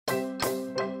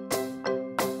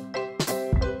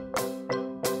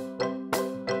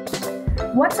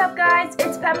What's up guys,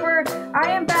 it's Pepper.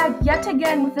 I am back yet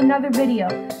again with another video.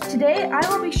 Today I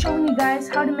will be showing you guys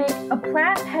how to make a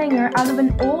plant hanger out of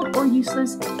an old or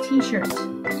useless t-shirt.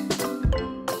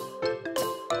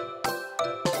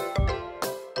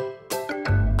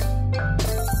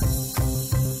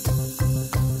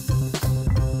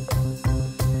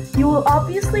 You will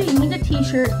obviously need a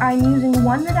t-shirt. I'm using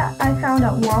one that I found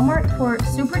at Walmart for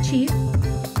super cheap.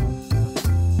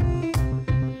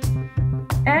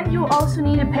 And you'll also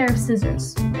need a pair of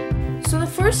scissors. So the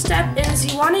first step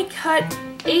is you want to cut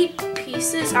 8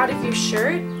 pieces out of your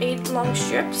shirt, 8 long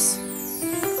strips.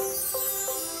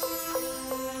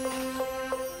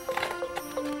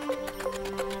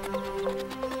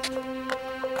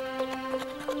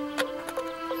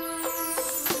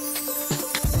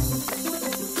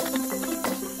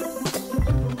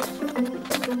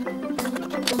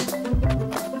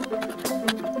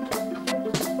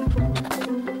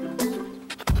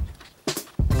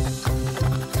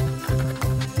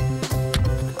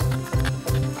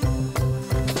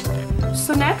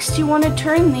 So next you want to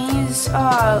turn these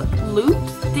loop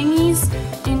thingies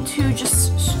into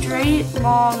just straight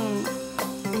long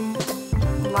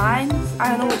lines. I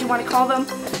don't know what you want to call them,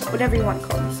 whatever you want to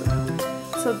call them.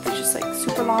 So they're just like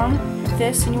super long like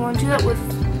this, and you want to do that with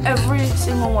every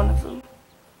single one of them.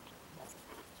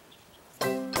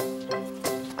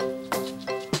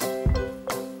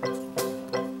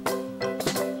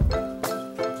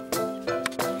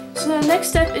 So the next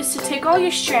step is to take all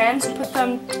your strands and put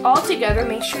them all together,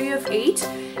 make sure you have 8,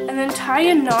 and then tie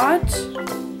a knot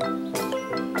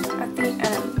at the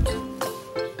end.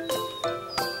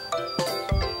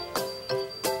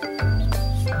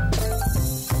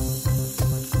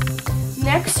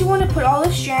 Next you want to put all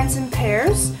the strands in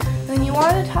pairs, and then you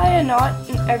want to tie a knot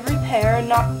in every pair,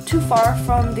 not too far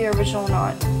from the original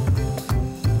knot.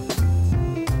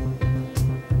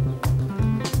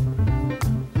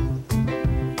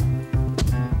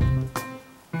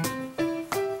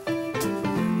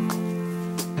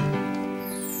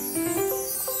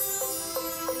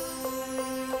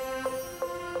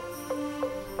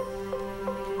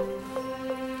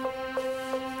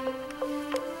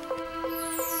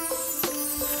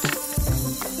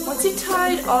 Once you've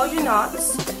tied all your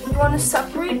knots, you want to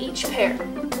separate each pair.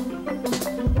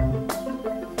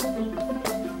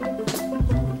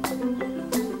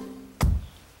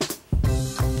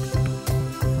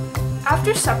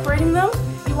 After separating them,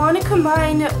 you want to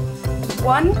combine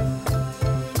one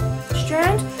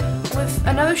strand with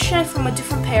another strand from a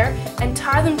different pair and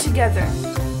tie them together.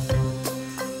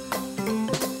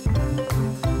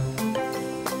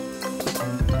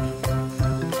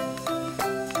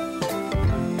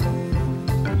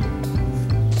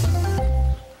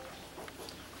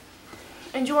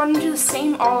 And you want to do the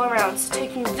same all around, so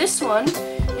taking this one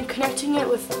and connecting it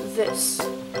with this.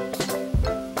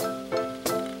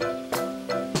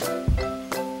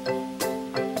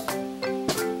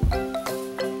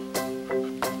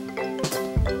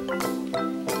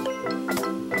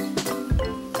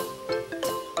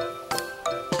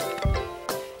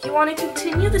 You want to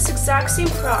continue this exact same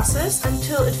process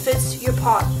until it fits your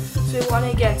pot. So you want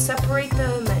to again separate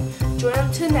them and join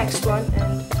them to the next one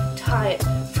and tie it.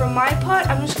 For my pot,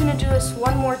 I'm just going to do this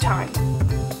one more time.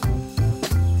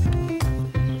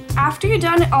 After you're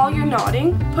done all your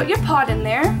knotting, put your pot in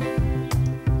there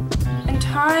and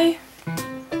tie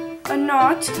a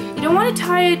knot. You don't want to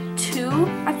tie it too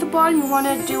at the bottom, you want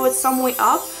to do it some way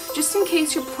up, just in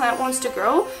case your plant wants to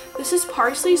grow. This is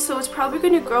parsley, so it's probably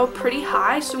going to grow pretty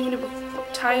high, so I'm going to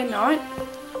tie a knot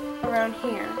around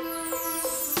here.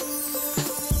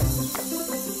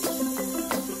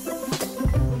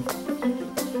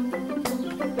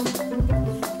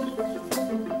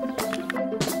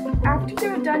 After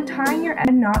you're done tying your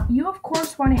end knot, you of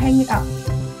course want to hang it up.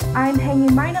 I'm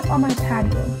hanging mine up on my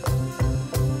patio.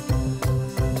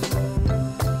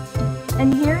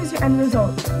 And here is your end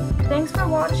result. Thanks for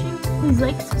watching. Please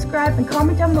like, subscribe, and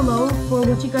comment down below for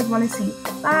what you guys want to see.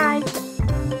 Bye!